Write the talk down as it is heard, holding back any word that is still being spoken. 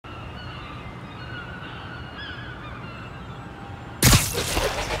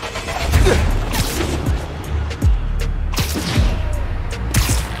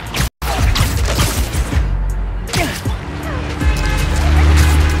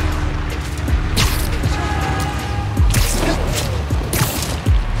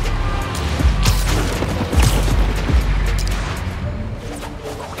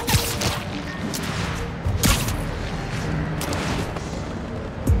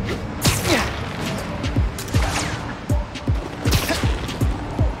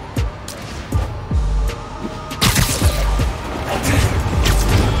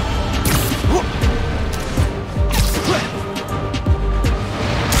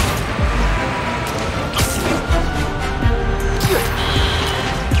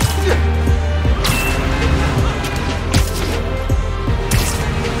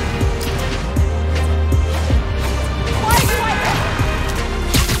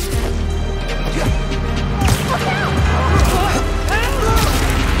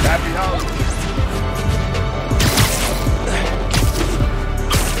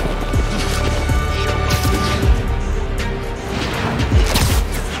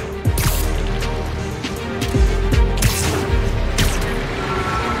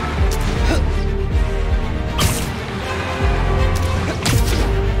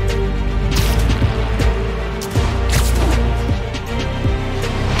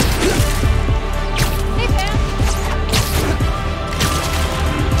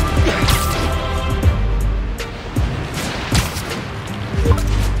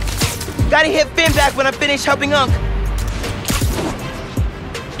Try to hit Finn back when I finish helping Unc.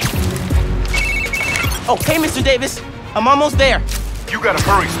 Oh, hey, Mr. Davis. I'm almost there. You gotta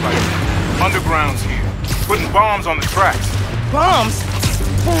hurry, Spider. Underground's here. Putting bombs on the tracks. Bombs?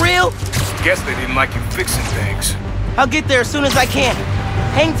 For real? Guess they didn't like you fixing things. I'll get there as soon as I can.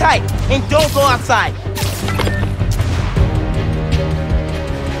 Hang tight, and don't go outside.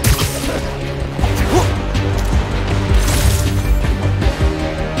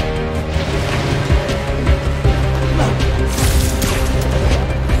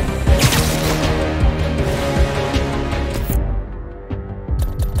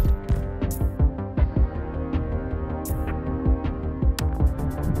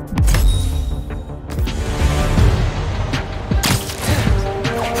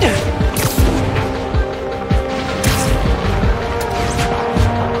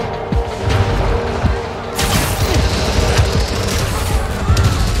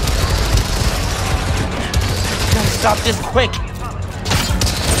 Stop this quick!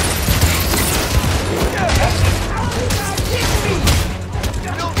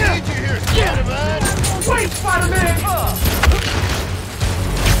 Wait, Spider-Man!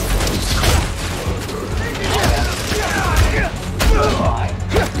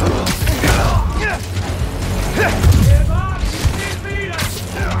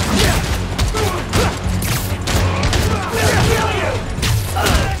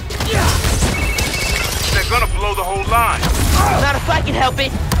 They're gonna blow the whole line. Not if I can help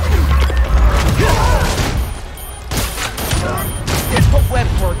it. Hope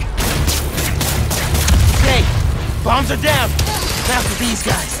webs work. Okay, bombs are down. Now for these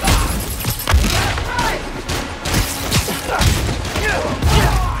guys.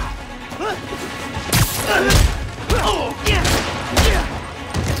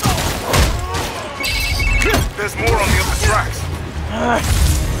 There's more on the upper tracks.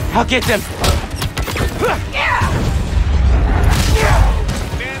 I'll get them.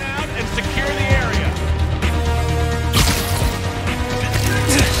 Man out and secure the area.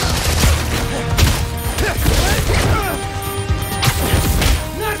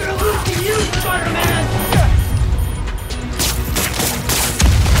 Not gonna lose to you, Spider-Man!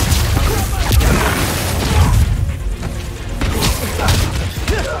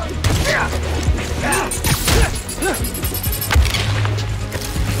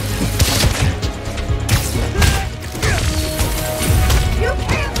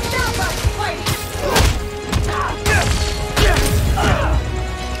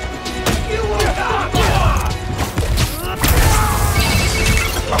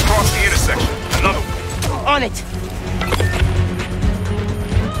 Across the intersection. Another one. On it.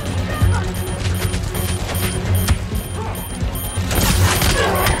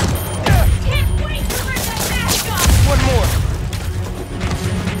 One more.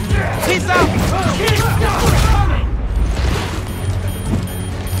 He's out.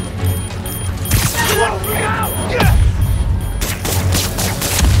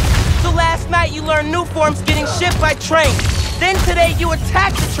 So last night you learned new forms getting shipped by train. Then today you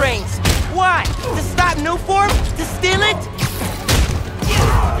attack the trains. Why? To stop new form? To steal it?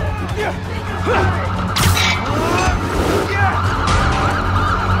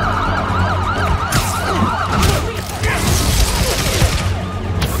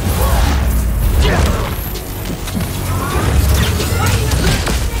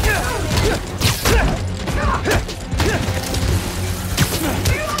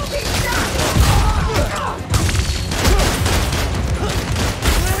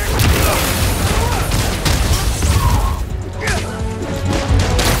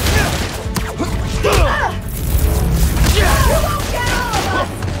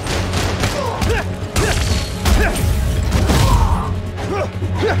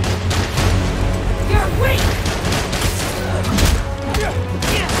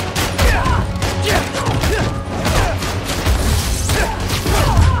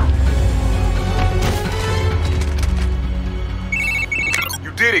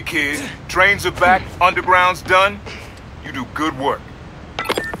 Did it, kid. Trains are back, underground's done. You do good work. See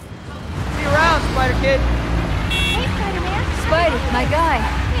you around, Spider Kid. Hey, Spider-Man. Spidey, my guy.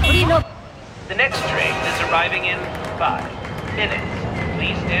 What do you know? The next train is arriving in 5 minutes.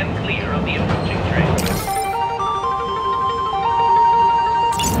 Please stand clear of the approaching train.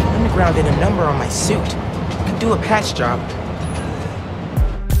 Underground did a number on my suit. Could do a patch job.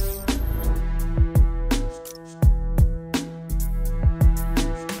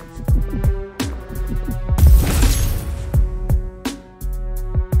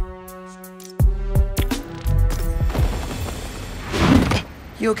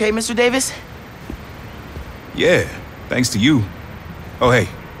 You okay, Mr. Davis? Yeah, thanks to you. Oh, hey,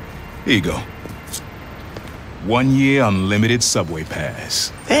 Here you go. 1 year unlimited subway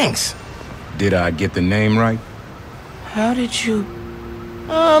pass. Thanks. Did I get the name right? How did you...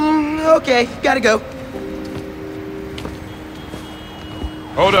 okay, gotta go.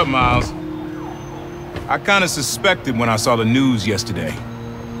 Hold up, Miles. I kinda suspected when I saw the news yesterday.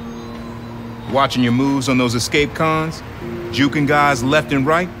 Watching your moves on those escape cons, juking guys left and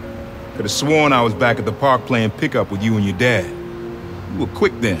right, could have sworn I was back at the park playing pickup with you and your dad. You were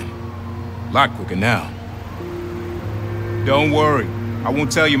quick then. A lot quicker now. Don't worry, I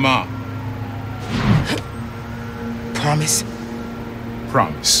won't tell your mom. Promise?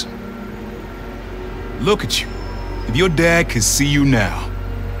 Promise. Look at you. If your dad could see you now...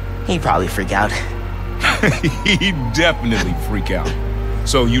 He'd probably freak out. He'd definitely freak out.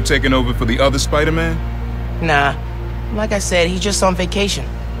 So you taking over for the other Spider-Man? Nah. Like I said, he's just on vacation.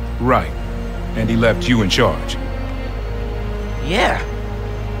 Right. And he left you in charge. Yeah.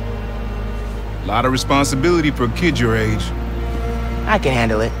 A lot of responsibility for a kid your age. I can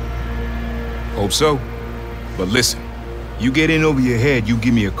handle it. Hope so. But listen, you get in over your head, you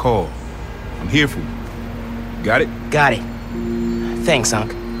give me a call. I'm here for you. Got it? Got it. Thanks,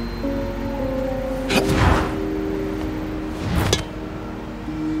 Unc.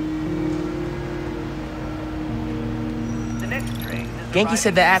 Genki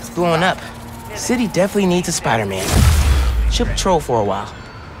said the app's blowing up. City definitely needs a Spider-Man. Should patrol for a while.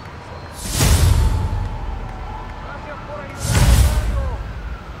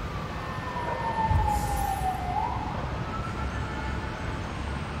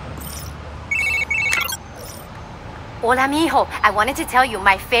 Hola, mijo. I wanted to tell you,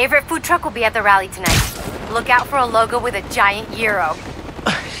 my favorite food truck will be at the rally tonight. Look out for a logo with a giant gyro.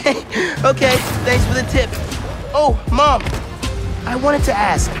 Okay, thanks for the tip. Oh, Mom, I wanted to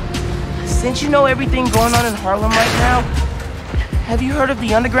ask, since you know everything going on in Harlem right now, have you heard of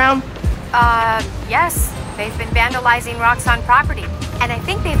the Underground? Yes. They've been vandalizing Roxxon property, and I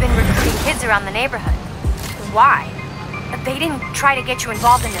think they've been recruiting kids around the neighborhood. Why? They didn't try to get you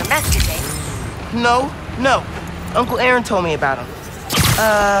involved in their mess, did they? No. Uncle Aaron told me about him.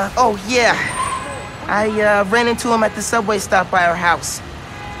 Oh yeah. I ran into him at the subway stop by our house.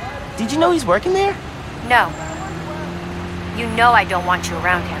 Did you know he's working there? No. You know I don't want you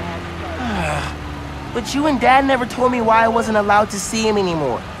around him. But you and Dad never told me why I wasn't allowed to see him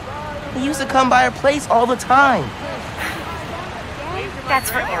anymore. He used to come by our place all the time.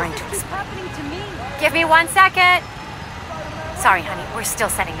 That's for Aaron to explain. Give me 1 second. Sorry, honey, we're still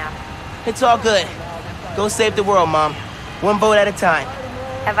setting up. It's all good. Go save the world, Mom. One vote at a time.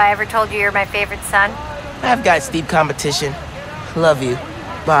 Have I ever told you you're my favorite son? I've got steep competition. Love you.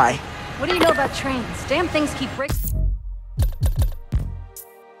 Bye. What do you know about trains? Damn things keep breaking.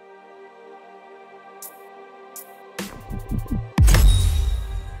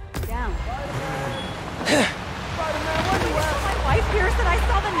 Down. My wife here said I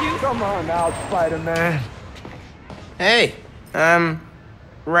saw the news. Come on now, Spider-Man. Hey,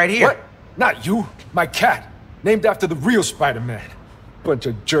 right here. What? Not you. My cat. Named after the real Spider-Man. Bunch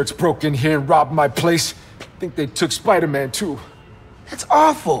of jerks broke in here and robbed my place. Think they took Spider-Man too. That's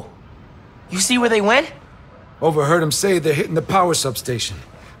awful. You see where they went? Overheard them say they're hitting the power substation.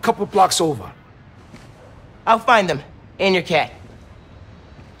 Couple blocks over. I'll find them. And your cat.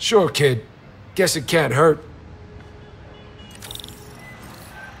 Sure, kid. Guess it can't hurt.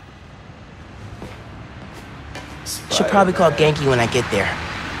 Should probably call Genki when I get there.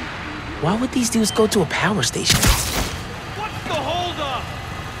 Why would these dudes go to a power station? What's the holdup?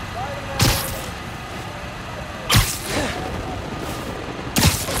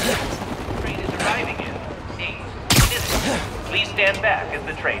 Train is arriving in 8 minutes. Please stand back as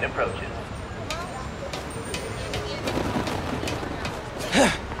the train approaches.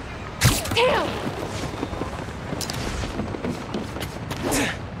 Damn!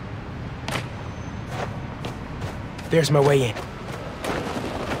 There's my way in.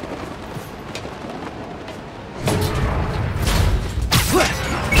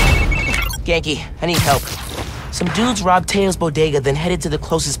 Genki, I need help. Some dudes robbed Teo's bodega, then headed to the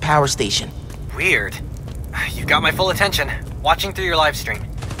closest power station. Weird. You got my full attention. Watching through your live stream.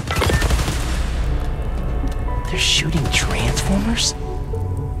 They're shooting transformers?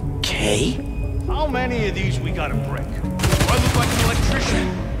 Okay. How many of these we gotta break? Do I look like an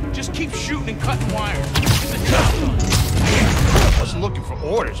electrician? Just keep shooting and cutting wires. Get the job done. I wasn't looking for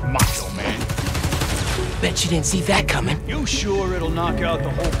orders, macho man. Bet you didn't see that coming. You sure it'll knock out the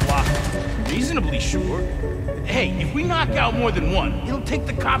whole block? Reasonably sure. Hey, if we knock out more than one, it'll take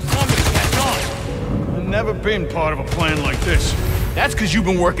the cops longer to catch on. I've never been part of a plan like this. That's because you've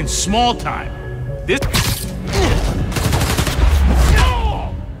been working small time. This...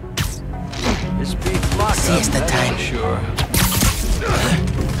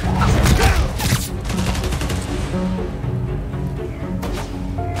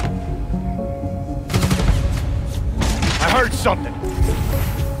 something.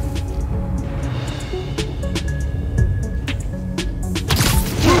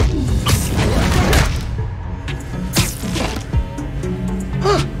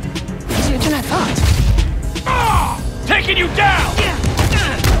 Easier than I thought. Taking you down!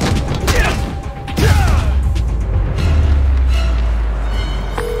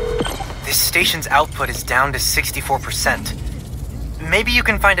 This station's output is down to 64%. Maybe you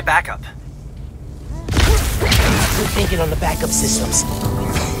can find a backup. Good thinking on the backup systems.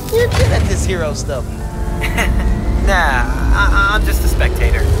 You're good at this hero stuff. Nah, I'm just a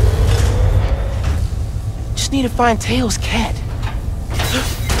spectator. Just need to find Tails' cat.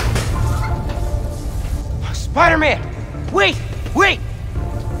 Spider-Man! Wait! Wait!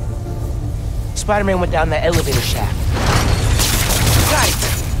 Spider-Man went down that elevator shaft. Got it!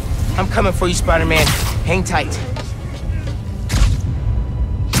 I'm coming for you, Spider-Man. Hang tight.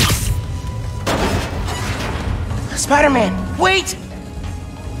 Spider-Man, wait!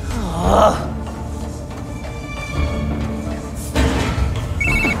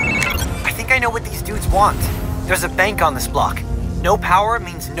 I think I know what these dudes want. There's a bank on this block. No power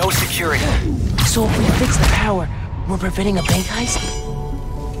means no security. So if we fix the power, we're preventing a bank heist?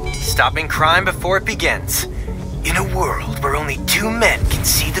 Stopping crime before it begins. In a world where only two men can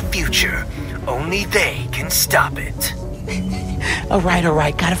see the future, only they can stop it.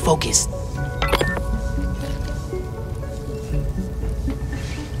 Alright, gotta focus.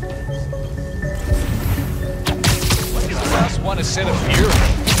 Want to set a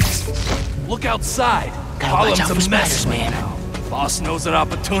pyramid? Look outside. Gotta watch out for spiders, man. Boss knows an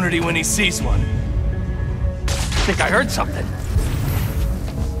opportunity when he sees one. Think I heard something.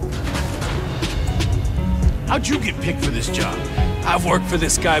 How'd you get picked for this job? I've worked for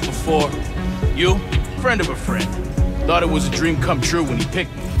this guy before. You? Friend of a friend. Thought it was a dream come true when he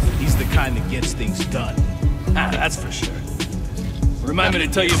picked me. He's the kind that gets things done. That's for sure. Remind me to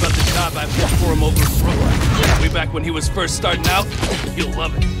tell you about the job I booked for him over in Brooklyn. Way back when he was first starting out. You'll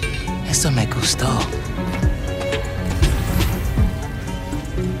love it. Eso me gustó.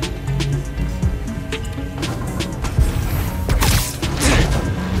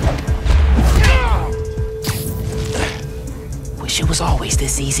 Wish it was always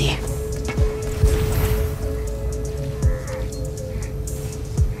this easy.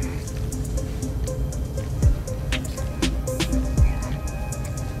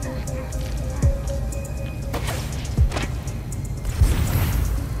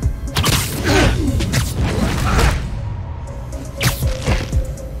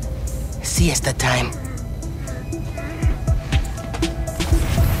 Siesta time.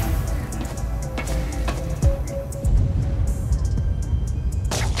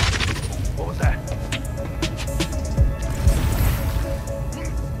 What was that?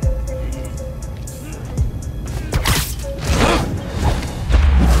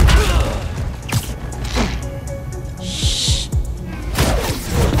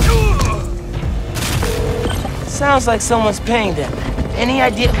 Sounds like someone's paying them. Any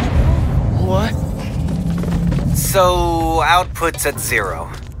idea? What? So, output's at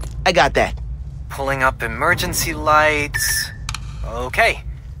 0. I got that. Pulling up emergency lights. Okay.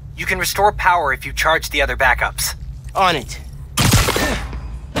 You can restore power if you charge the other backups. On it.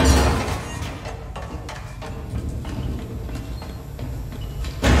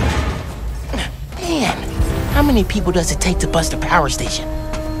 Man, how many people does it take to bust a power station?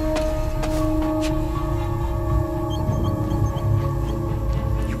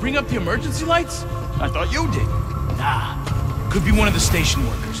 Bring up the emergency lights? I thought you did. Nah. Could be one of the station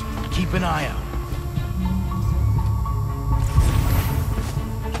workers. Keep an eye out.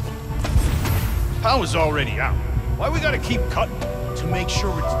 Power's already out. Why we gotta keep cutting? To make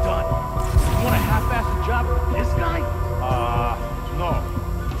sure it's done. You want a half-assed job with this guy? No.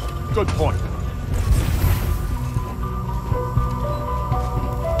 Good point.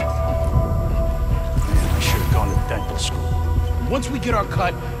 I should have gone to dental school. Once we get our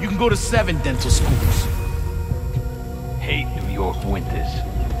cut, you can go to 7 dental schools. Hate New York winters.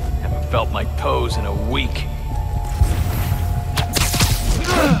 Haven't felt my toes in a week.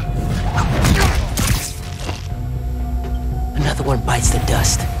 Another one bites the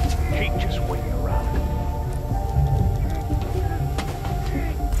dust. Hate just waiting around.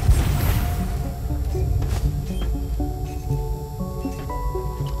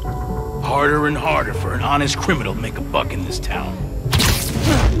 Harder and harder for an honest criminal to make a buck in this town.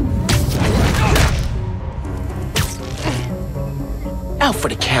 Out for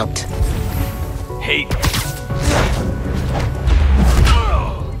the count. Hate.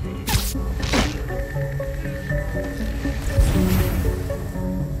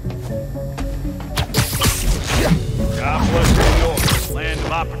 God bless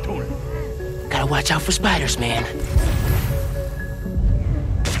Watch out for spiders, man.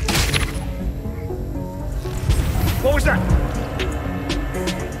 What was that?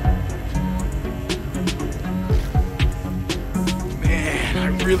 Man, I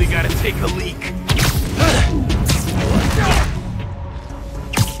really gotta take a leak.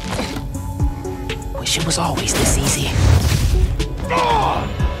 Wish it was always this easy.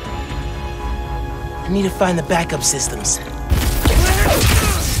 I need to find the backup systems.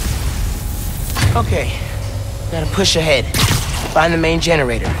 Okay, gotta push ahead. Find the main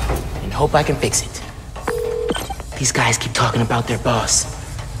generator, and hope I can fix it. These guys keep talking about their boss.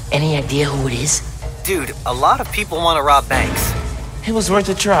 Any idea who it is? Dude, a lot of people want to rob banks. It was worth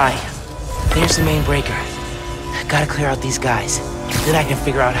a try. There's the main breaker. Gotta clear out these guys. Then I can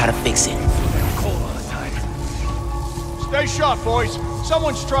figure out how to fix it. Cold all the time. Stay sharp, boys.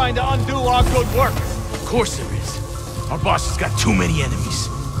 Someone's trying to undo our good work. Of course there is. Our boss has got too many enemies.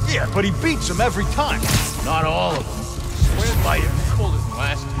 Yeah, but he beats them every time. Not all of them. Spider. Colder than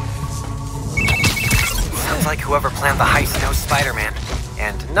last year. Sounds like whoever planned the heist knows Spider-Man.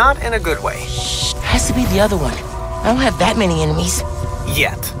 And not in a good way. Has to be the other one. I don't have that many enemies.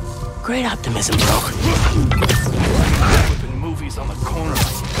 Yet. Great optimism, bro. Flipping movies on the corner.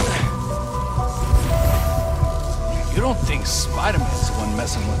 You don't think Spider-Man's the one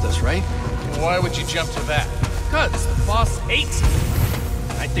messing with us, right? Why would you jump to that? Because the boss hates him.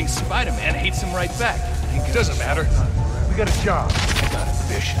 I think Spider-Man hates him right back. It doesn't matter. We got a job. I got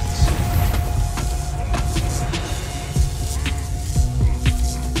ambitions.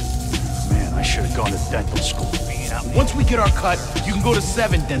 Man, I should have gone to dental school. Once we get our cut, you can go to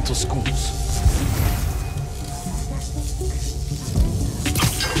 7 dental schools.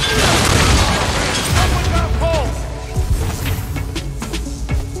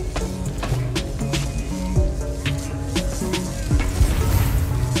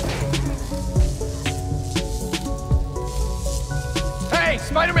 Hey,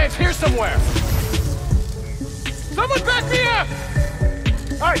 Spider-Man's here somewhere! Someone back me up!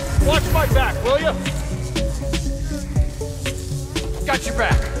 Hey, watch my back, will you? Got your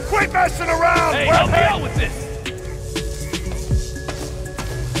back. Quit messing around! Hey, help me out with this!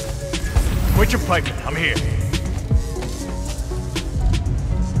 Quit your piping. I'm here.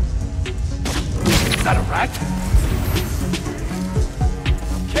 Is that a rat?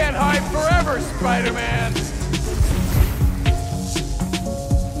 Can't hide forever, Spider-Man!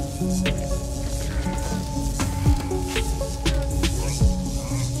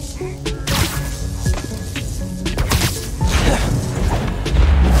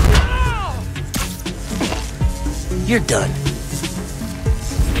 You're done.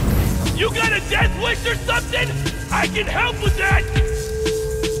 You got a death wish or something? I can help with that!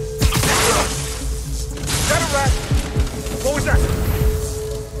 Is that a rat? What was that?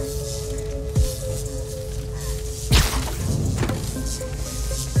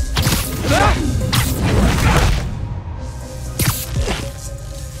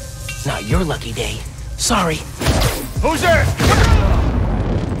 Not your lucky day. Sorry. Who's there?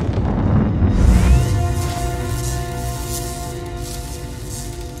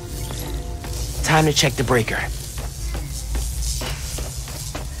 Time to check the breaker.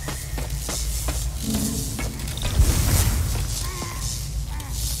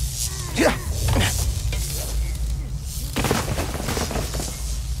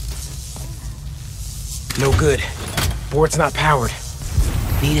 No good. Board's not powered.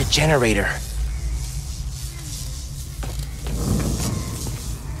 Need a generator.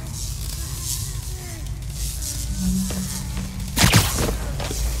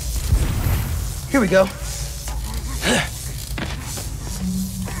 Here we go.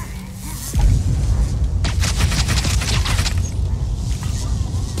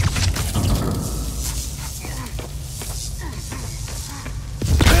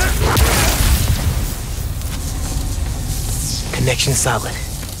 Connection solid.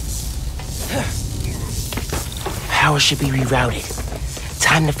 Power should be rerouted.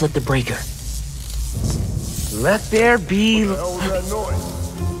 Time to flip the breaker. Let there be... What was that noise?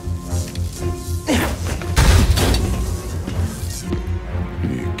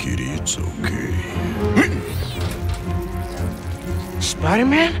 Yeah, kitty, it's okay.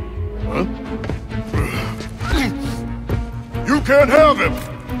 Spider-Man? Huh? You can't have him!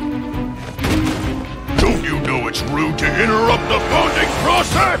 Don't you know it's rude to interrupt the bonding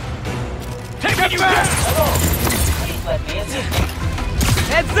process? Take it back!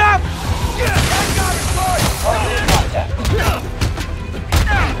 Heads up!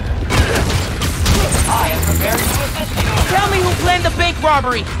 Tell me who planned the bank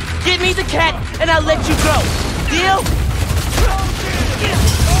robbery. Give me the cat, and I'll let you go. Deal?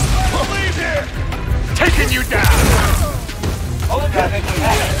 Leave here! taking you down!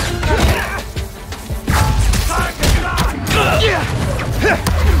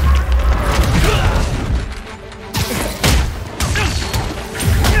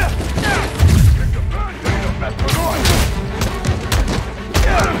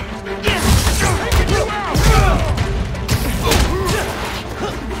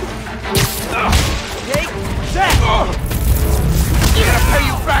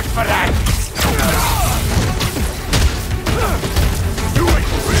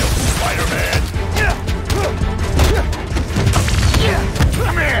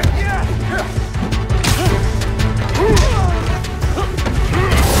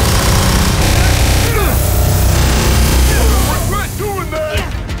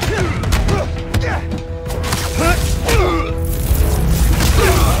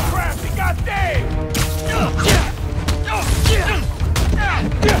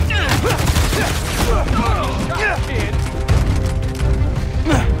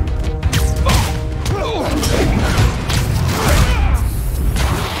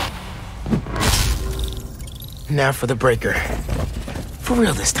 Now for the breaker. For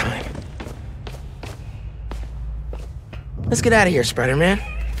real this time. Let's get out of here, Spider-Man.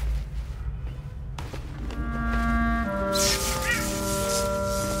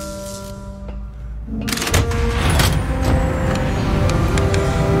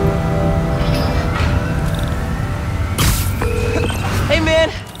 Hey, man.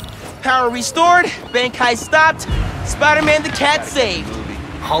 Power restored, bank heist stopped, Spider-Man the cat saved.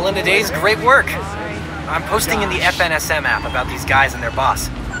 All in a day's great work. I'm posting in the FNSM app about these guys and their boss.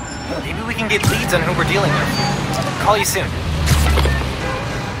 Maybe we can get leads on who we're dealing with. Call you soon.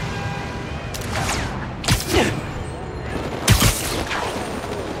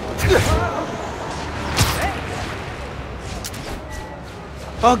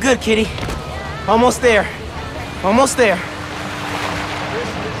 All good, kitty. Almost there. Almost there.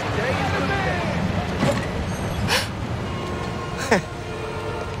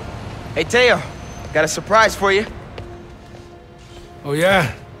 Hey, Teo. Got a surprise for you. Oh,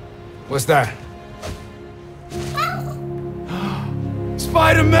 yeah? What's that?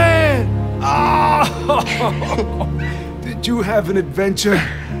 Spider-Man! Oh! Did you have an adventure?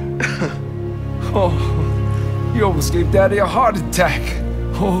 Oh, you almost gave Daddy a heart attack.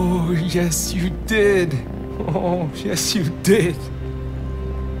 Oh, yes, you did. Oh, yes, you did.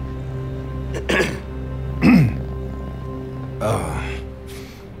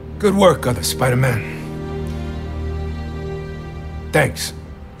 Good work, other Spider-Man. Thanks.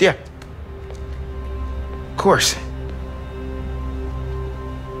 Yeah. Of course.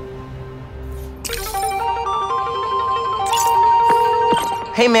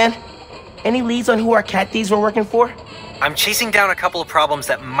 Hey, man. Any leads on who our cat thieves were working for? I'm chasing down a couple of problems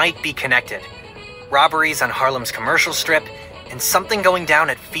that might be connected. Robberies on Harlem's commercial strip, and something going down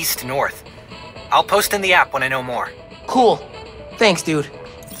at Feast North. I'll post in the app when I know more. Cool. Thanks, dude.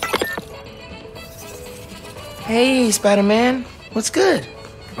 Hey, Spider-Man. What's good?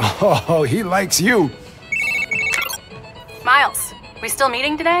 Oh, he likes you. Miles, we still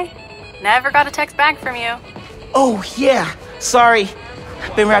meeting today? Never got a text back from you. Oh, yeah. Sorry.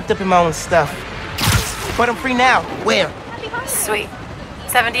 I've been wrapped up in my own stuff. But I'm free now. Where? Sweet.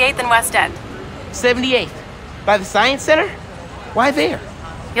 78th and West End. 78th. By the Science Center? Why there?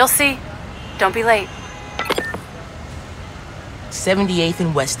 You'll see. Don't be late. 78th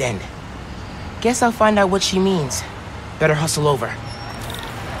and West End. Guess I'll find out what she means. Better hustle over.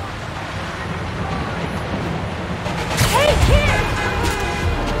 Hey, kid!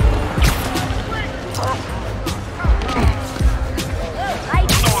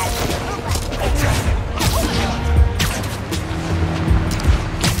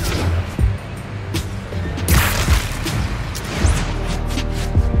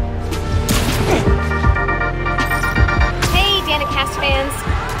 Hey, Danicast fans.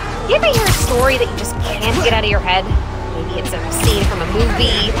 You ever hear a story that you just can't get out of your head? Maybe it's a scene from a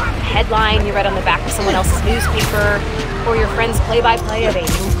movie, a headline you read on the back of someone else's newspaper, or your friend's play-by-play of a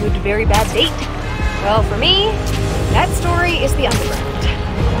no-good, very bad date. Well, for me, that story is the underground.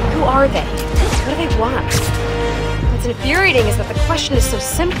 Who are they? What do they want? What's infuriating is that the question is so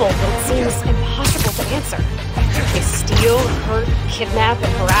simple that it seems impossible to answer. They steal, hurt, kidnap,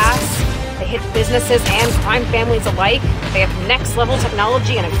 and harass. They hit businesses and crime families alike. They have next-level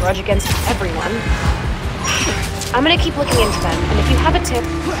technology and a grudge against everyone. I'm gonna keep looking into them, and if you have a tip,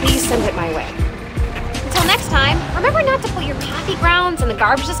 please send it my way. Until next time, remember not to put your coffee grounds in the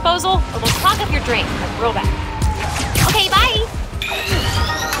garbage disposal, or they'll clog up your drink, like real bad. Okay, bye!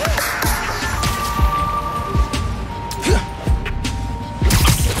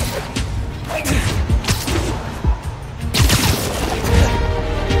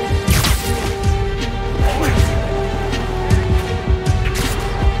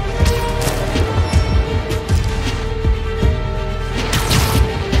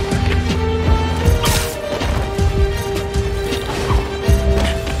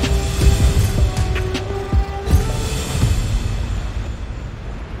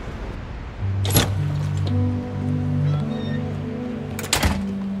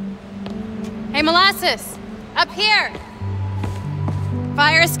 molasses. Up here.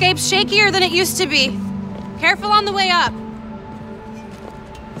 Fire escape's shakier than it used to be. Careful on the way up.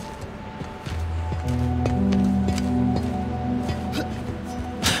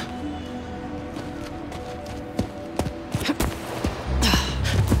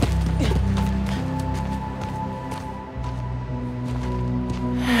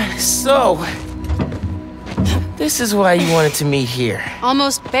 So, this is why you wanted to meet here.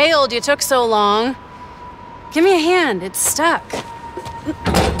 Almost bailed you took so long. Give me a hand, it's stuck.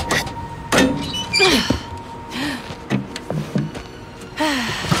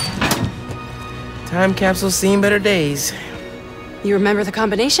 Time capsule's seen better days. You remember the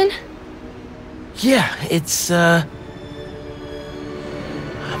combination? Yeah, it's, man,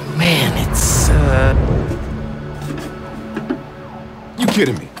 it's, You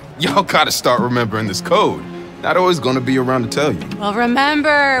kidding me? Y'all gotta start remembering this code. Not always gonna be around to tell you. We'll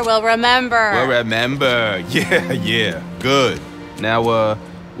remember. We'll remember. Yeah. Good. Now,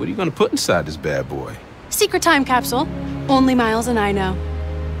 what are you gonna put inside this bad boy? Secret time capsule. Only Miles and I know.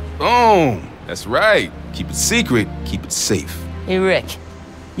 Boom! That's right. Keep it secret, keep it safe. Hey, Rick.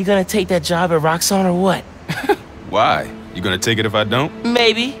 You gonna take that job at Roxxon or what? Why? You gonna take it if I don't?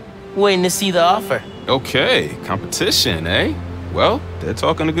 Maybe. Waiting to see the offer. Okay, competition, eh? Well, they're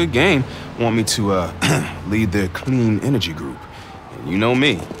talking a good game. Want me to, lead their clean energy group. And you know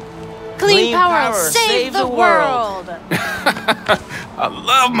me. Clean power, save the world! I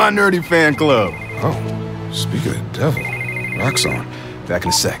love my nerdy fan club. Oh, speak of the devil. Roxxon. Back in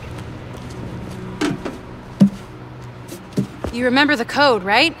a sec. You remember the code,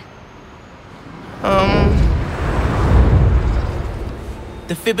 right?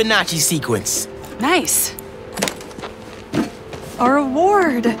 The Fibonacci sequence. Nice. A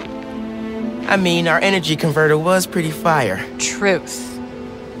reward. I mean, our energy converter was pretty fire. Truth.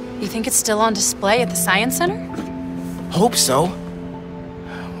 You think it's still on display at the Science Center? Hope so.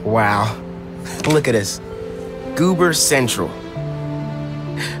 Wow. Look at this. Goober Central.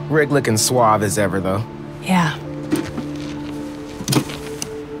 Rick looking suave as ever, though. Yeah.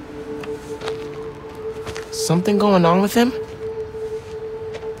 Something going on with him?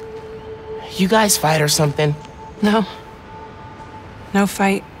 You guys fight or something? No. No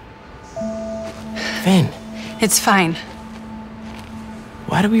fight. Finn. It's fine.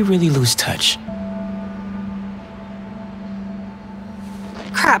 Why do we really lose touch?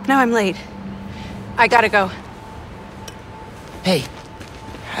 Crap, now I'm late. I gotta go. Hey,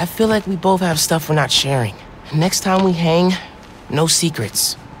 I feel like we both have stuff we're not sharing. Next time we hang, no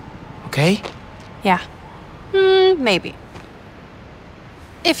secrets. Okay? Yeah. Maybe.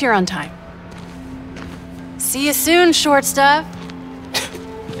 If you're on time. See you soon, short stuff.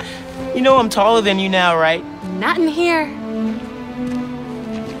 You know I'm taller than you now, right? Not in here.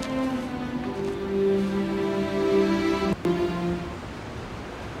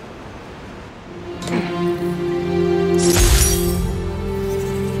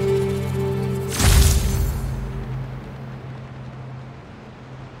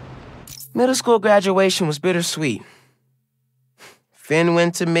 Middle school graduation was bittersweet. Finn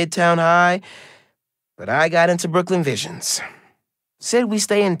went to Midtown High, but I got into Brooklyn Visions. Said we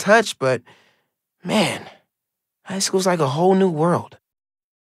stay in touch, but man, high school's like a whole new world.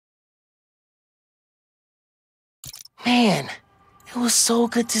 Man, it was so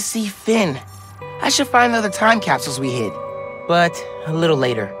good to see Finn. I should find the other time capsules we hid. But a little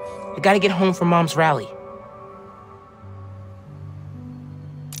later. I gotta get home from Mom's rally.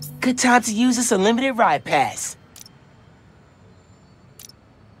 Good time to use this unlimited ride pass.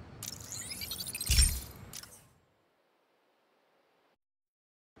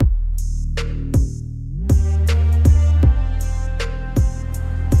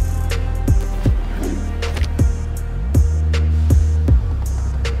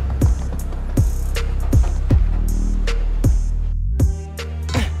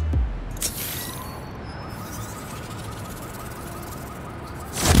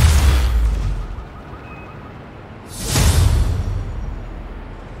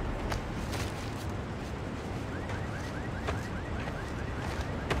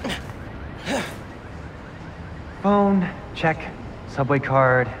 Phone, check. Subway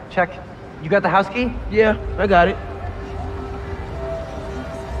card, check. You got the house key? Yeah, I got it.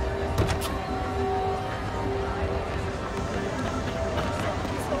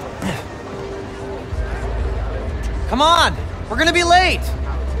 Come on! We're gonna be late!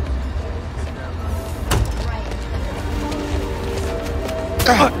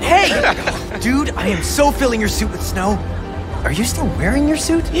 Hey! Dude, I am so filling your suit with snow. Are you still wearing your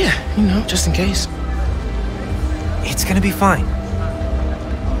suit? Yeah, you know, just in case. It's gonna be fine.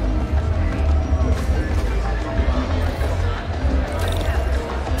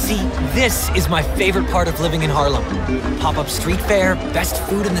 See, this is my favorite part of living in Harlem. Pop-up street fair, best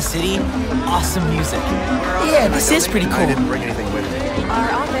food in the city, awesome music. Yeah, this is pretty I cool. didn't bring anything with me.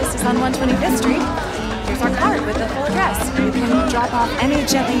 Our office is on 125th Street. Here's our card with the full address. You can drop off any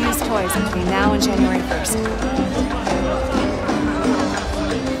gently used toys between now and January 1st.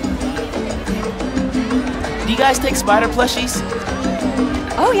 Do you guys take spider plushies?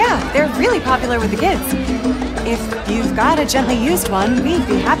 Oh yeah, they're really popular with the kids. If you've got a gently used one, we'd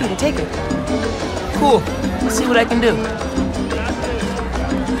be happy to take it. Cool. Let's see what I can do.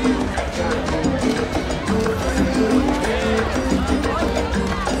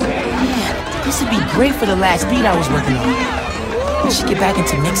 Man, this would be great for the last beat I was working on. I should get back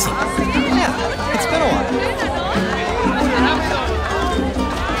into mixing. Yeah, it's been a while.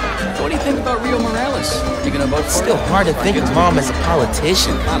 What do you think about Rio Morales? You gonna vote for Still hard to think of Mom as a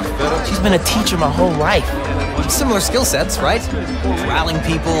politician. She's been a teacher my whole life. Similar skill sets, right? Rallying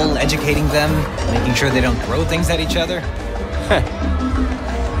people, educating them, making sure they don't throw things at each other.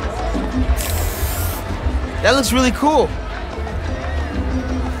 That looks really cool.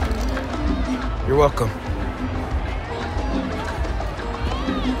 You're welcome.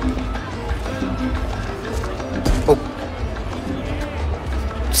 Oh.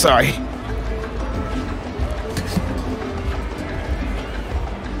 Sorry.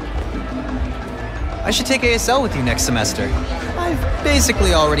 I should take ASL with you next semester. I've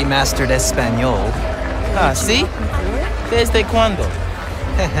basically already mastered Espanol. Ah, see? Desde cuando?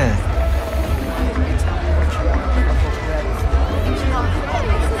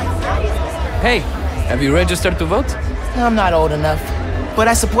 Hey, have you registered to vote? I'm not old enough, but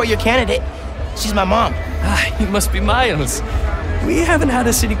I support your candidate. She's my mom. Ah, you must be Miles. We haven't had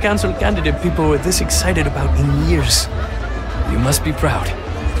a city council candidate people were this excited about in years. You must be proud.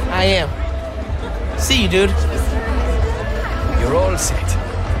 I am. See you, dude. You're all set.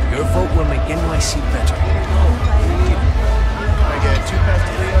 Your vote will make NYC better. I get 2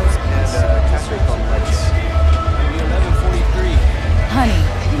 pastelillos and cafe complex. 11:43. Honey,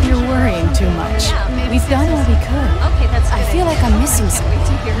 you're worrying too much. We've done all we could. Okay, that's I feel like I'm missing something.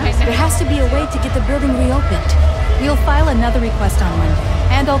 There has to be a way to get the building reopened. We'll file another request on Monday,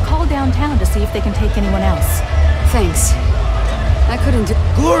 and I'll call downtown to see if they can take anyone else. Thanks. I couldn't do...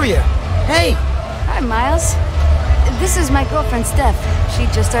 Gloria! Hey! Hi, Miles. This is my girlfriend, Steph. She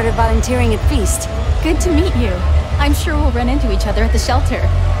just started volunteering at Feast. Good to meet you. I'm sure we'll run into each other at the shelter.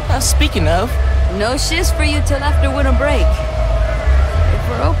 Speaking of... No shiz for you till after winter break. If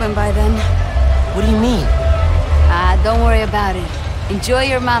we're open by then. What do you mean? Don't worry about it. Enjoy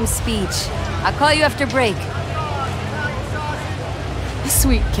your mom's speech. I'll call you after break.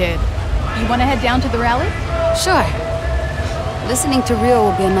 Sweet kid. You want to head down to the rally? Sure. Listening to Rio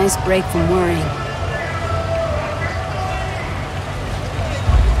will be a nice break from worrying.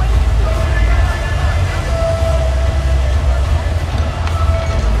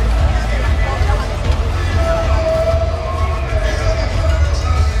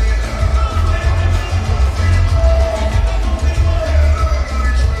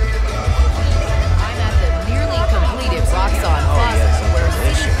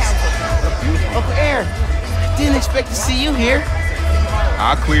 Expect to see you here.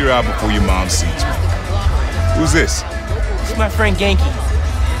 I'll clear out before your mom sees me. Who's this? It's my friend Genki.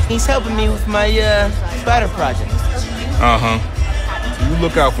 He's helping me with my, spider project. Uh-huh. You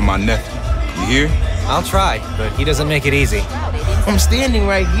look out for my nephew. You hear? I'll try, but he doesn't make it easy. I'm standing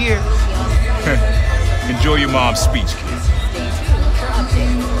right here. Enjoy your mom's speech, kid.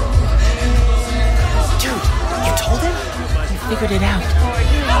 Dude, you told him? He figured it out.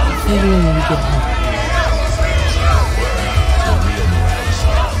 Maybe when we get home.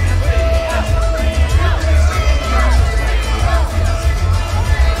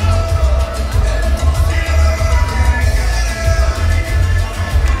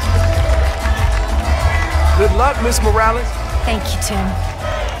 Good luck, Miss Morales. Thank you, Tim.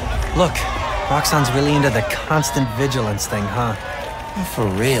 Look, Roxanne's really into the constant vigilance thing, huh? For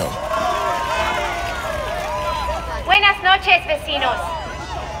real. Buenas noches, vecinos.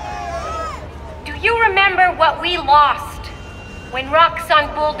 Do you remember what we lost when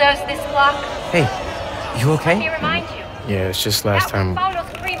Roxanne bulldozed this block? Hey, you okay? Let me remind you. Yeah, it's just last time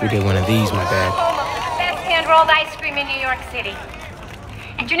we did one of these, my bad. Home of the best hand-rolled ice cream in New York City.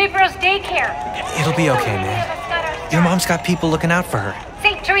 And Junipero's daycare. It'll be okay, man. Your mom's got people looking out for her.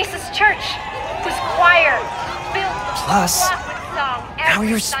 St. Teresa's Church, whose choir built the Plus, song now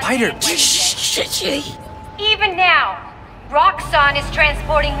you're Spider. Even now, Roxanne is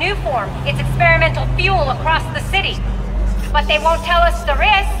transporting Newform, its experimental fuel, across the city. But they won't tell us the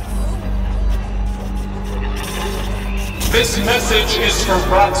risks. This message is for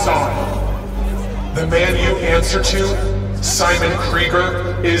Roxxon. The man you answer to, Simon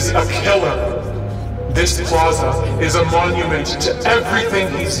Krieger, is a killer. This plaza is a monument to everything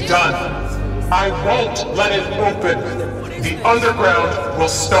he's done. I won't let it open. The underground will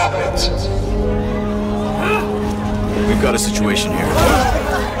stop it. We've got a situation here.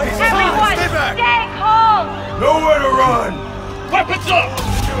 Everyone, stay calm! Nowhere to run! Weapons up!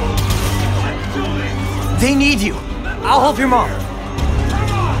 They need you. I'll help your mom.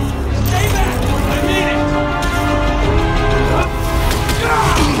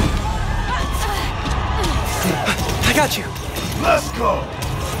 I got you. Let's go!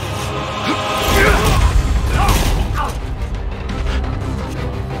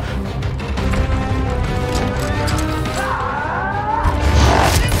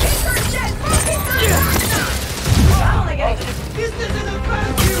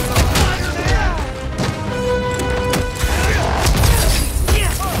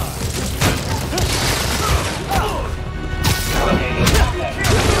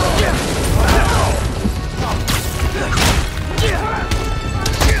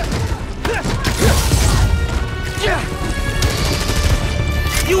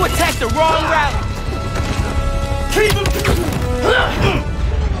 You attacked the wrong route! Keep him!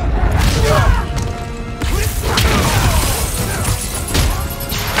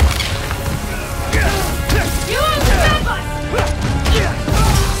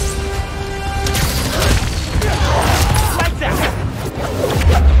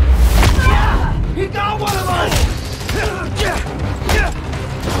 He got one of us!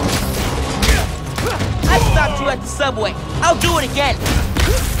 I stopped you at the subway. I'll do it again.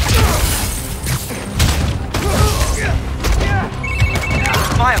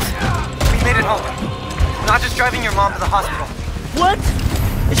 Miles, we made it home. Not just driving your mom to the hospital. What?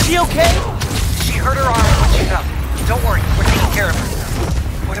 Is she okay? She hurt her arm and punched up. Don't worry, we're taking care of her.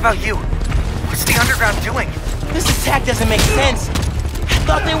 What about you? What's the underground doing? This attack doesn't make sense. I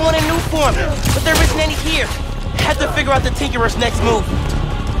thought they wanted new form, but there isn't any here. I have to figure out the Tinkerer's next move.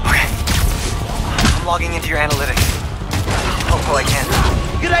 Okay. I'm logging into your analytics. Help while I can.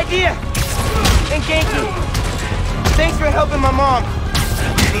 Good idea. And Genki, thanks for helping my mom.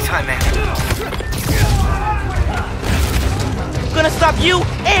 Anytime, man. I'm gonna stop you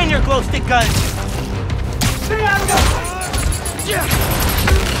and your glow stick guns. Stay out of the...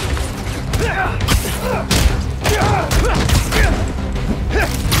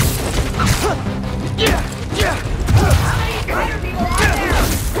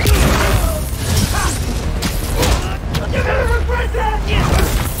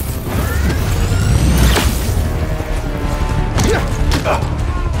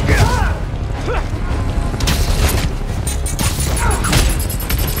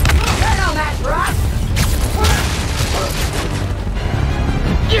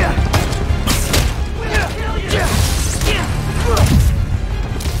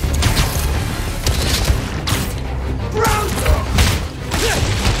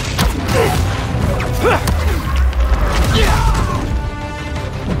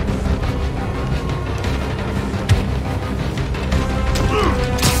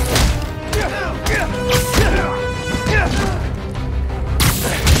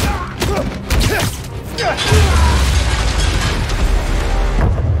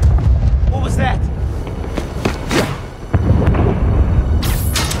 What was that?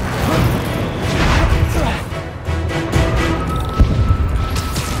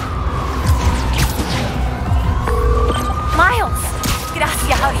 Miles!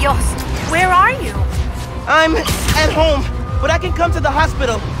 Gracias a Dios. Where are you? I'm at home, but I can come to the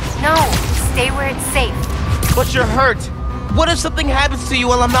hospital. No, stay where it's safe. But you're hurt. What if something happens to you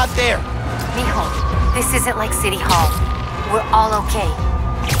while I'm not there? Mijo, this isn't like City Hall. We're all okay.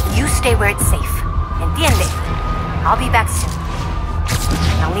 You stay where it's safe. Entiende? I'll be back soon.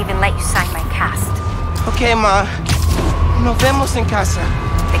 I'll even let you sign my cast. Okay, Ma. Nos vemos en casa.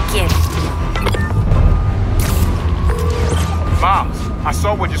 Te quiero. Miles, I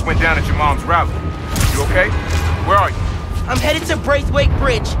saw what just went down at your mom's rally. You okay? Where are you? I'm headed to Braithwaite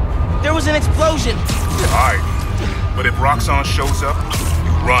Bridge. There was an explosion. Alright. But if Roxxon shows up,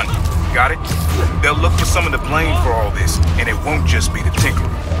 you run. Got it? They'll look for someone to blame for all this, and it won't just be the Tinkerer.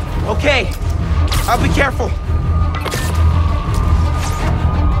 Okay. I'll be careful.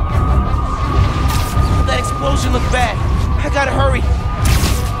 That explosion looked bad. I gotta hurry.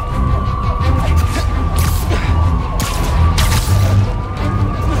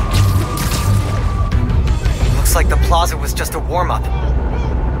 Looks like the plaza was just a warm-up.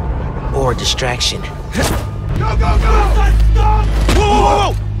 Or a distraction. Go, go, go! Whoa,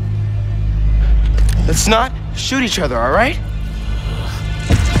 whoa, whoa! It's not? shoot each other, all right?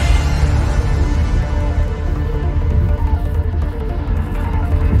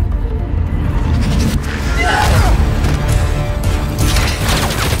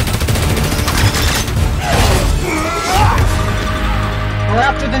 We're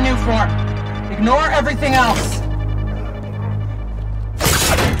after the new form. Ignore everything else.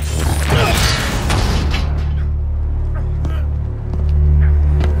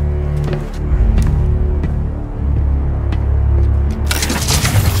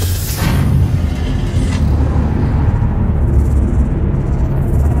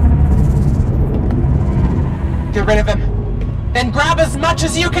 Get rid of him. Then grab as much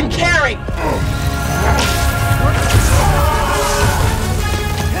as you can carry! What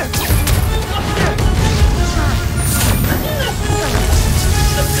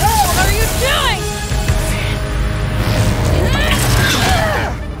the hell are you doing?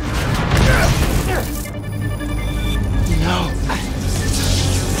 No.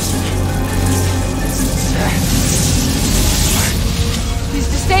 He's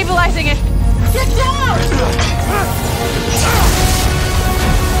destabilizing it. Get down!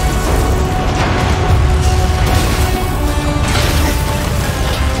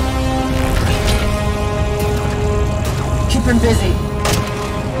 Keep him busy.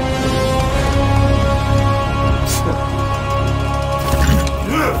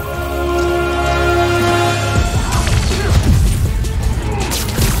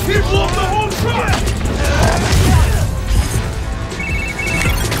 He blew up the whole truck!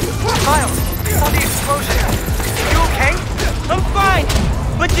 Miles, I saw the explosion. You okay? I'm fine!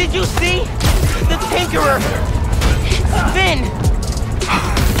 But did you see? The Tinkerer! Finn!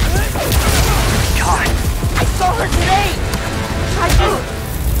 God. I saw her today!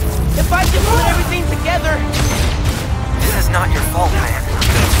 If I just put everything together... This is not your fault, man.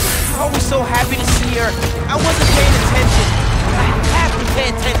 I was so happy to see her. I wasn't paying attention. I have to pay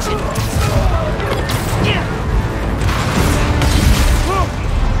attention.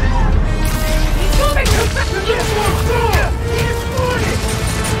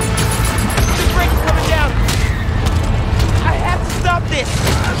 The brake's coming down. I have to stop this.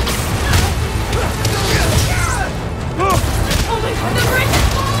 The bridge is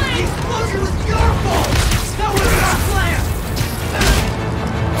falling! The explosion was your fault! That was our plan!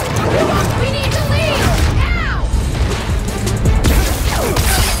 We need to leave! Now!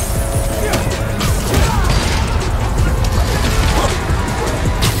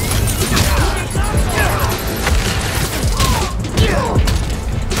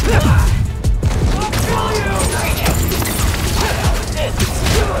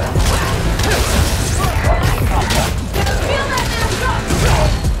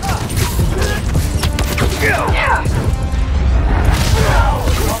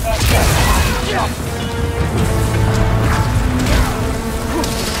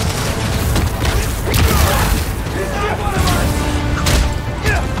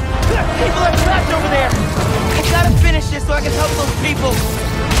 People are trapped over there. I gotta finish this so I can help those people.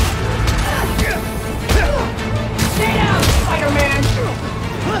 Stay down, Spider-Man!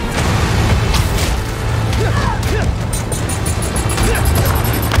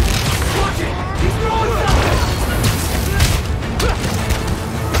 Watch it! He's throwing something!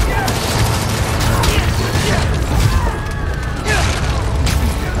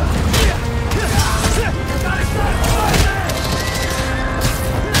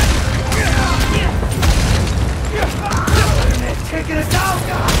 Taking us out!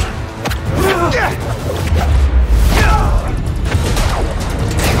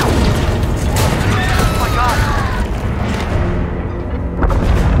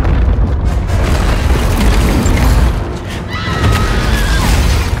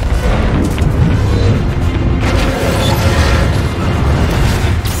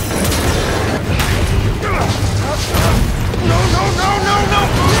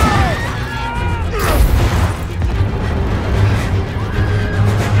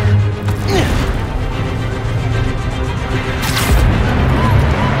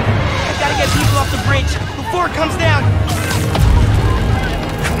 Before it comes down!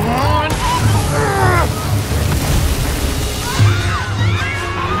 Come on!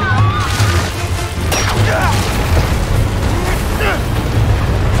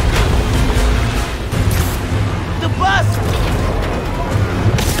 The bus!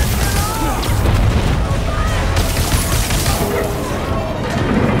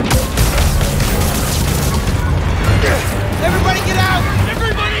 Everybody get out!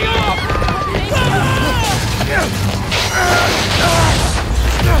 Everybody up!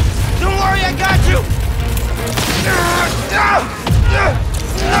 Don't worry, I got you!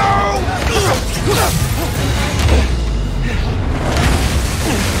 No!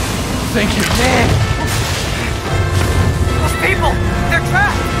 Thank you. Man! Those people! They're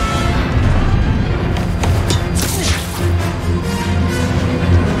trapped!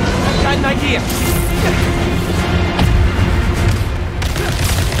 I've got an idea.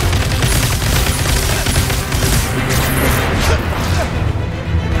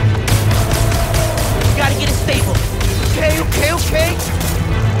 Gotta get it stable. Okay.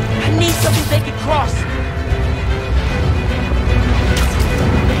 I need something they can cross.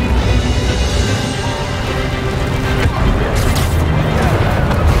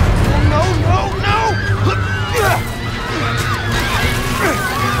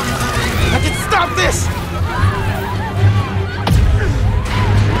 I can stop this!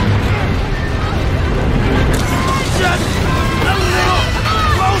 Just a little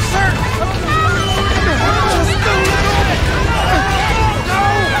closer! Just a little!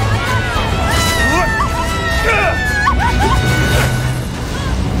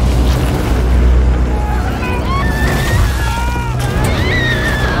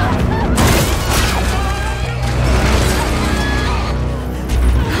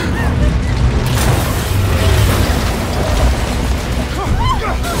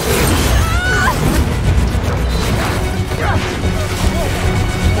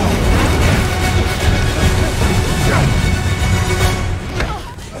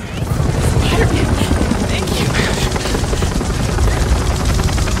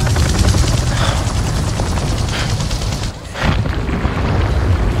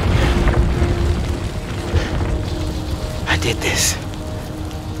 Did this.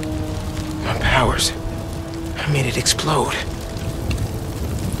 My powers. I made it explode.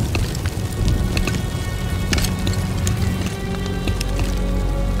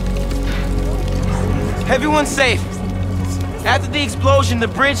 Everyone's safe. After the explosion, the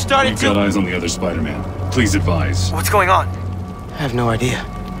bridge started to... We've got eyes on the other Spider-Man. Please advise. What's going on? I have no idea.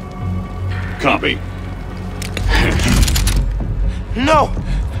 Copy. No!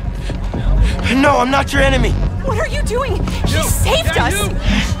 No, I'm not your enemy. What are you doing? He saved us!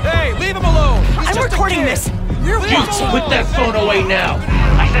 Hey, leave him alone! I'm recording this! We're watching! Put that phone away now!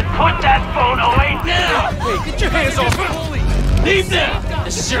 I said put that phone away now! Hey, get your hands off him! Leave now!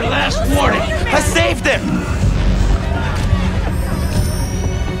 This is your last warning! I saved him!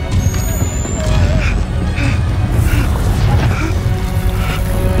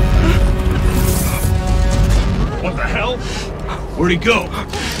 What the hell? Where'd he go?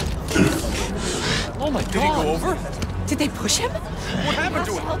 Oh my God! Did he go over? Did they push him? What happened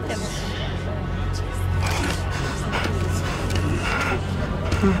to him? Help him.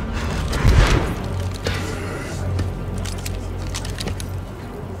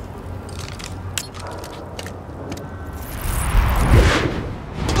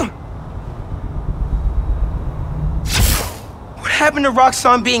 What happened to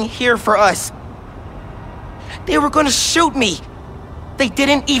Roxanne being here for us? They were gonna shoot me! They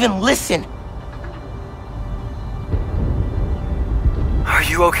didn't even listen! Are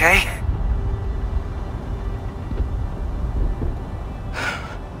you okay?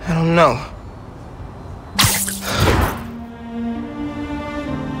 I don't know.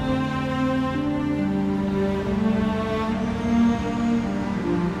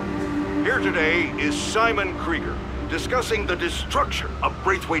 Here today is Simon Krieger, discussing the destruction of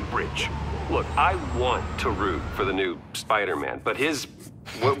Braithwaite Bridge. Look, I want to root for the new Spider-Man, but his...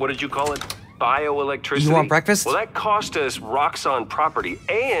 what did you call it? Bioelectricity? You want breakfast? Well, that cost us Roxxon property,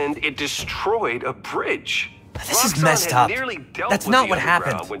 and it destroyed a bridge. This is messed up. That's not what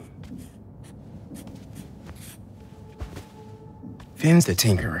happened. Finn's the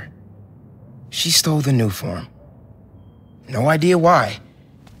Tinkerer. She stole the new form. No idea why.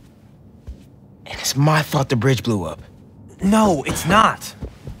 And it's my fault the bridge blew up. No, it's not.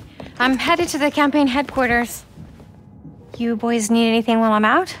 I'm headed to the campaign headquarters. You boys need anything while I'm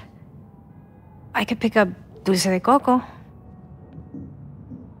out? I could pick up dulce de coco.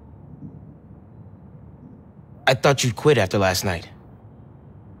 I thought you'd quit after last night.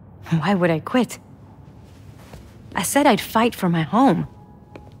 Why would I quit? I said I'd fight for my home.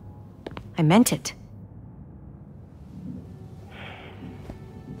 I meant it.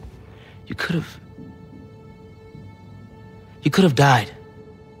 You could have died.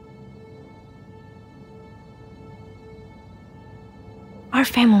 Our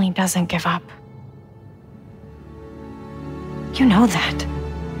family doesn't give up. You know that.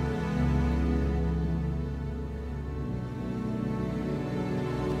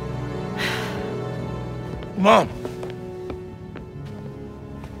 Mom!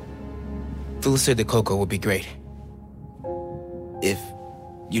 Dulce de coco would be great. If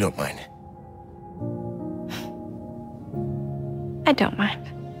you don't mind. I don't mind.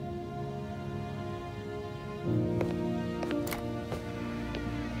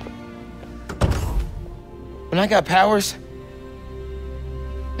 When I got powers,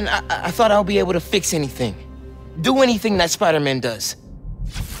 and I thought I'll be able to fix anything. Do anything that Spider-Man does.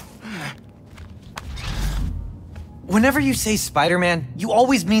 Whenever you say Spider-Man, you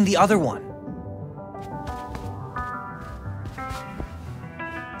always mean the other one.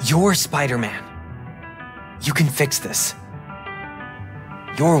 You're Spider-Man. You can fix this.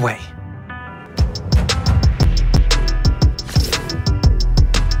 Your way.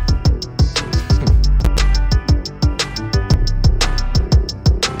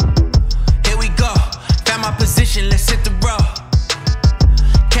 Here we go. Found my position, let's hit the road.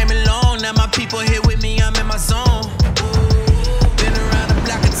 Came along, now my people here with me, I'm in my zone. Been around the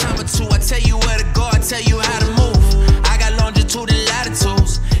block a time or two. I tell you where to go, I tell you how to move. I got longitude and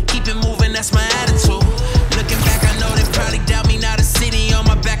latitudes. Keep it moving, that's my attitude. Looking back, I know they probably doubt me. Now the city on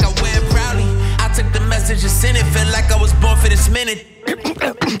my back, I wear it proudly. I took the message and sent it, felt like I was born for this minute.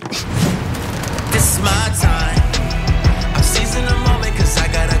 This is my time. I'm seizing the moment, cause I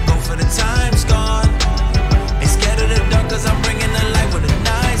gotta go for the time's gone. Ain't scared of the dark, cause I'm bringing the light with a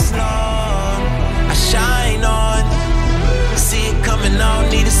nice long. I shine on. See it coming, I don't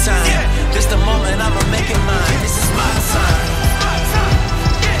need a sign. Just a moment, I'ma make it mine. This is my time.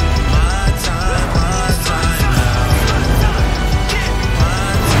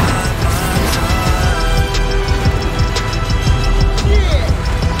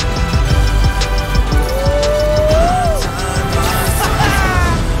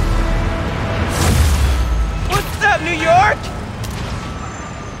 New York?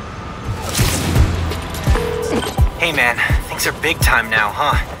 Hey man, things are big time now,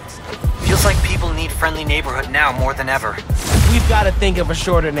 huh? Feels like people need friendly neighborhood now more than ever. We've got to think of a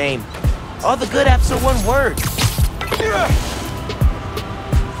shorter name. All the good apps are one word.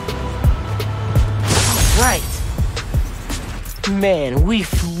 Right. Man, we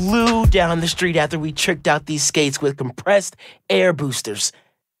flew down the street after we tricked out these skates with compressed air boosters.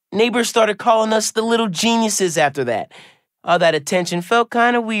 Neighbors started calling us the little geniuses after that. All that attention felt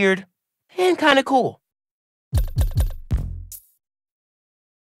kind of weird and kind of cool.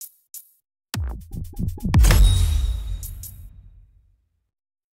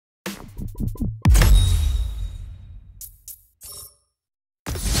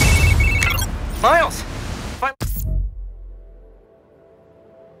 Miles!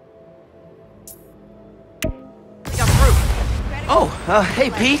 Oh, hey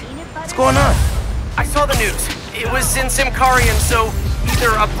Pete. What's going on? I saw the news. It was in Simkarian, so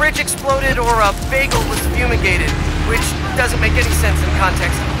either a bridge exploded or a bagel was fumigated, which doesn't make any sense in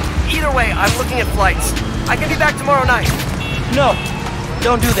context. Either way, I'm looking at flights. I can be back tomorrow night. No,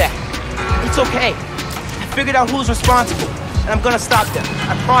 don't do that. It's okay. I figured out who's responsible, and I'm gonna stop them.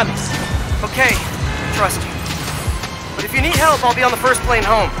 I promise. Okay, trust you. But if you need help, I'll be on the first plane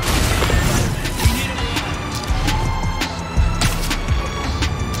home.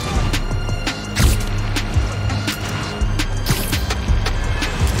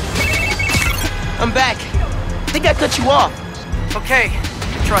 I'm back. I think I cut you off. Okay,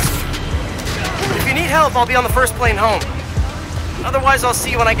 trust me. But if you need help, I'll be on the first plane home. Otherwise, I'll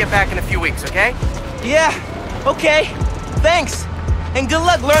see you when I get back in a few weeks, okay? Yeah, okay. Thanks. And good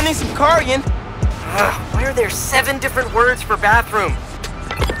luck learning some Karian. Why are there 7 different words for bathroom?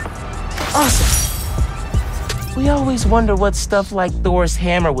 Awesome. We always wonder what stuff like Thor's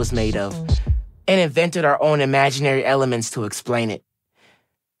hammer was made of, and invented our own imaginary elements to explain it.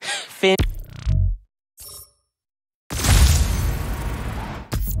 Finn.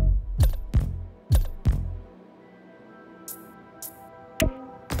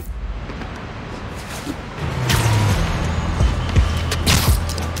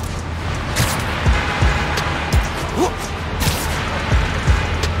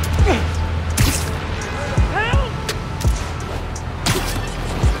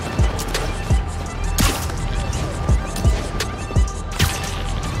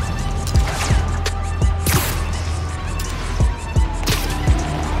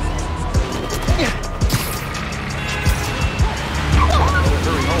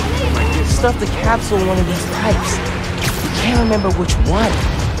 Stuff the capsule in one of these pipes. I can't remember which one.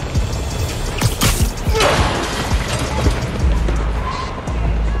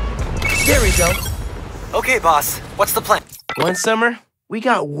 There we go. Okay, boss. What's the plan? One summer, we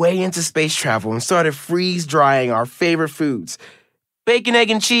got way into space travel and started freeze-drying our favorite foods. Bacon, egg,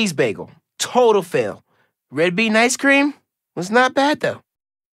 and cheese bagel. Total fail. Red bean ice cream was not bad, though.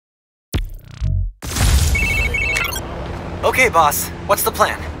 Okay, boss. What's the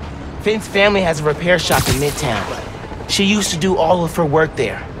plan? Finn's family has a repair shop in Midtown. She used to do all of her work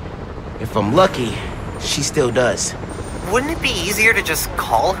there. If I'm lucky, she still does. Wouldn't it be easier to just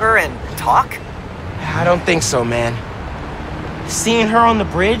call her and talk? I don't think so, man. Seeing her on the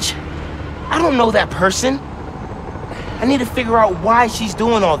bridge? I don't know that person. I need to figure out why she's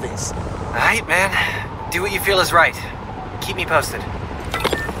doing all this. Alright, man. Do what you feel is right. Keep me posted.